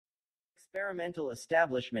Experimental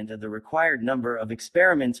establishment of the required number of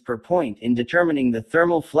experiments per point in determining the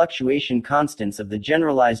thermal fluctuation constants of the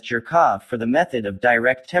generalized Zhurkov for the method of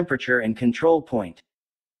direct temperature and control point.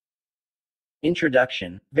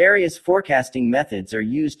 Introduction. Various forecasting methods are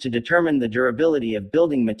used to determine the durability of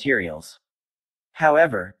building materials.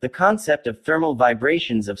 However, the concept of thermal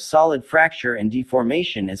vibrations of solid fracture and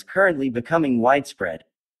deformation is currently becoming widespread.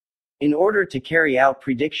 In order to carry out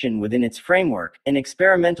prediction within its framework, an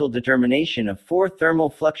experimental determination of 4 thermal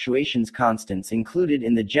fluctuations constants included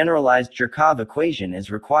in the generalized Zhurkov equation is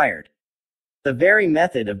required. The very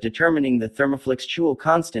method of determining the thermofluctual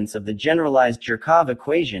constants of the generalized Zhurkov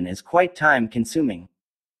equation is quite time-consuming.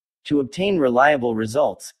 To obtain reliable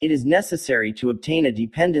results, it is necessary to obtain a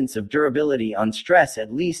dependence of durability on stress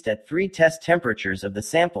at least at 3 test temperatures of the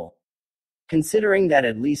sample. Considering that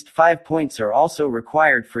at least 5 points are also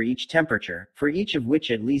required for each temperature, for each of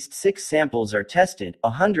which at least 6 samples are tested,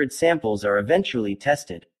 100 samples are eventually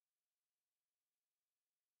tested.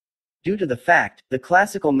 Due to the fact, the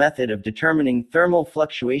classical method of determining thermal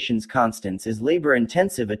fluctuations constants is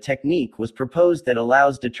labor-intensive, a technique was proposed that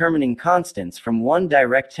allows determining constants from one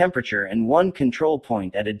direct temperature and one control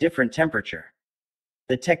point at a different temperature.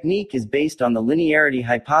 The technique is based on the linearity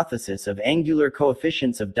hypothesis of angular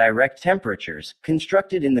coefficients of direct temperatures,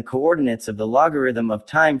 constructed in the coordinates of the logarithm of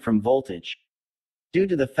time from voltage. Due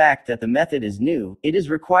to the fact that the method is new, it is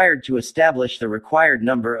required to establish the required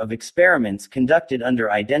number of experiments conducted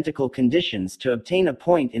under identical conditions to obtain a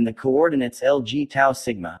point in the coordinates Lg tau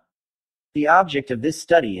sigma. The object of this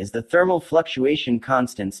study is the thermal fluctuation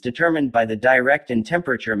constants determined by the direct and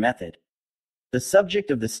temperature method. The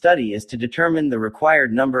subject of the study is to determine the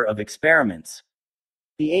required number of experiments.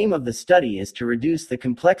 The aim of the study is to reduce the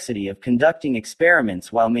complexity of conducting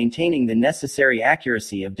experiments while maintaining the necessary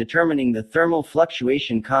accuracy of determining the thermal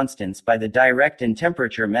fluctuation constants by the direct and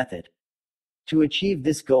temperature method. To achieve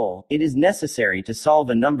this goal, it is necessary to solve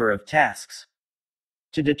a number of tasks.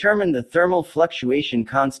 To determine the thermal fluctuation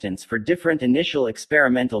constants for different initial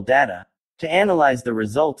experimental data, to analyze the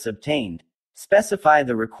results obtained, specify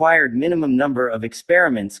the required minimum number of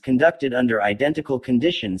experiments conducted under identical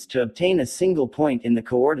conditions to obtain a single point in the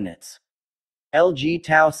coordinates Lg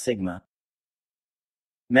tau sigma.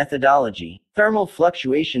 Methodology. Thermal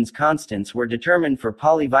fluctuations constants were determined for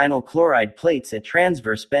polyvinyl chloride plates at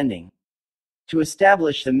transverse bending. To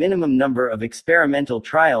establish the minimum number of experimental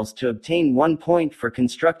trials to obtain 1 point for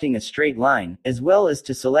constructing a straight line, as well as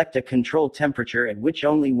to select a control temperature at which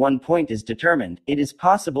only 1 point is determined, it is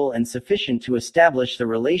possible and sufficient to establish the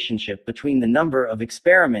relationship between the number of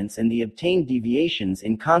experiments and the obtained deviations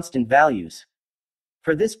in constant values.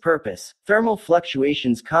 For this purpose, thermal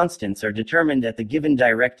fluctuations constants are determined at the given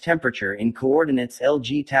direct temperature in coordinates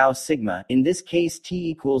Lg tau sigma, in this case T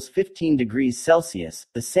equals 15 degrees Celsius,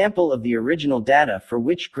 the sample of the original data for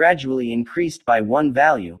which gradually increased by 1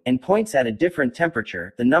 value, and points at a different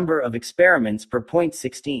temperature, the number of experiments per point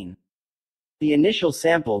 16. The initial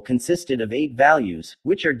sample consisted of 8 values,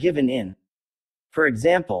 which are given in. For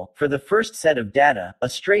example, for the first set of data, a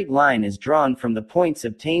straight line is drawn from the points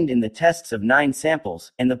obtained in the tests of 9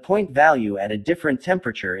 samples, and the point value at a different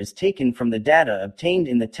temperature is taken from the data obtained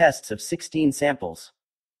in the tests of 16 samples.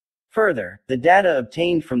 Further, the data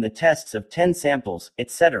obtained from the tests of 10 samples,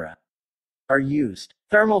 etc., are used.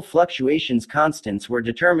 Thermal fluctuations constants were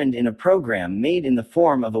determined in a program made in the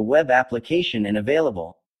form of a web application and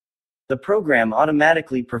available. The program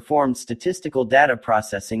automatically performed statistical data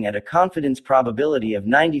processing at a confidence probability of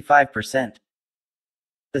 95%.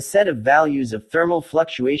 The set of values of thermal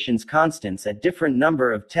fluctuations constants at different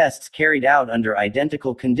number of tests carried out under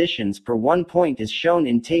identical conditions per 1 point is shown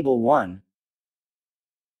in Table 1.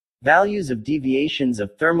 Values of deviations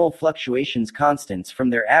of thermal fluctuations constants from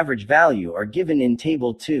their average value are given in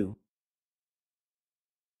Table 2.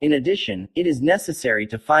 In addition, it is necessary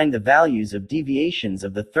to find the values of deviations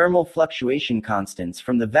of the thermal fluctuation constants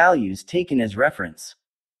from the values taken as reference.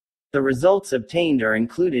 The results obtained are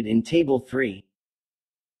included in Table 3.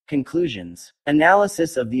 Conclusions.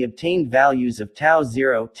 Analysis of the obtained values of tau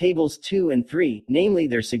 0, Tables 2 and 3, namely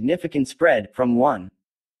their significant spread, from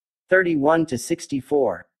 1.31 to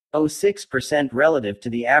 64.06% relative to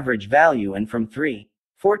the average value and from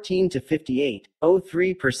 3.14 to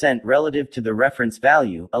 58.03% relative to the reference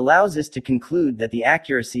value, allows us to conclude that the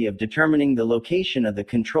accuracy of determining the location of the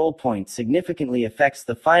control point significantly affects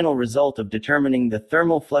the final result of determining the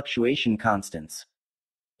thermal fluctuation constants.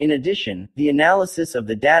 In addition, the analysis of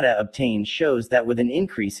the data obtained shows that with an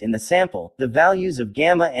increase in the sample, the values of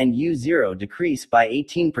gamma and U0 decrease by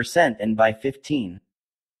 18% and by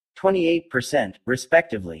 15.28%,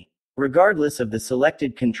 respectively. regardless of the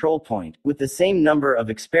selected control point. With the same number of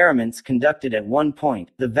experiments conducted at one point,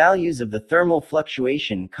 the values of the thermal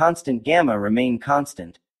fluctuation constant gamma remain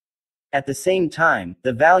constant. At the same time,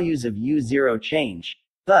 the values of U0 change.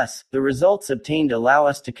 Thus, the results obtained allow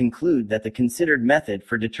us to conclude that the considered method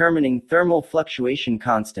for determining thermal fluctuation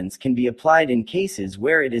constants can be applied in cases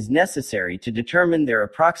where it is necessary to determine their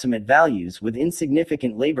approximate values with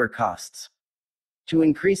insignificant labor costs. To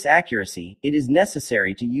increase accuracy, it is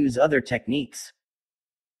necessary to use other techniques.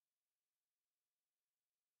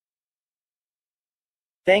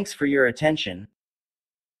 Thanks for your attention.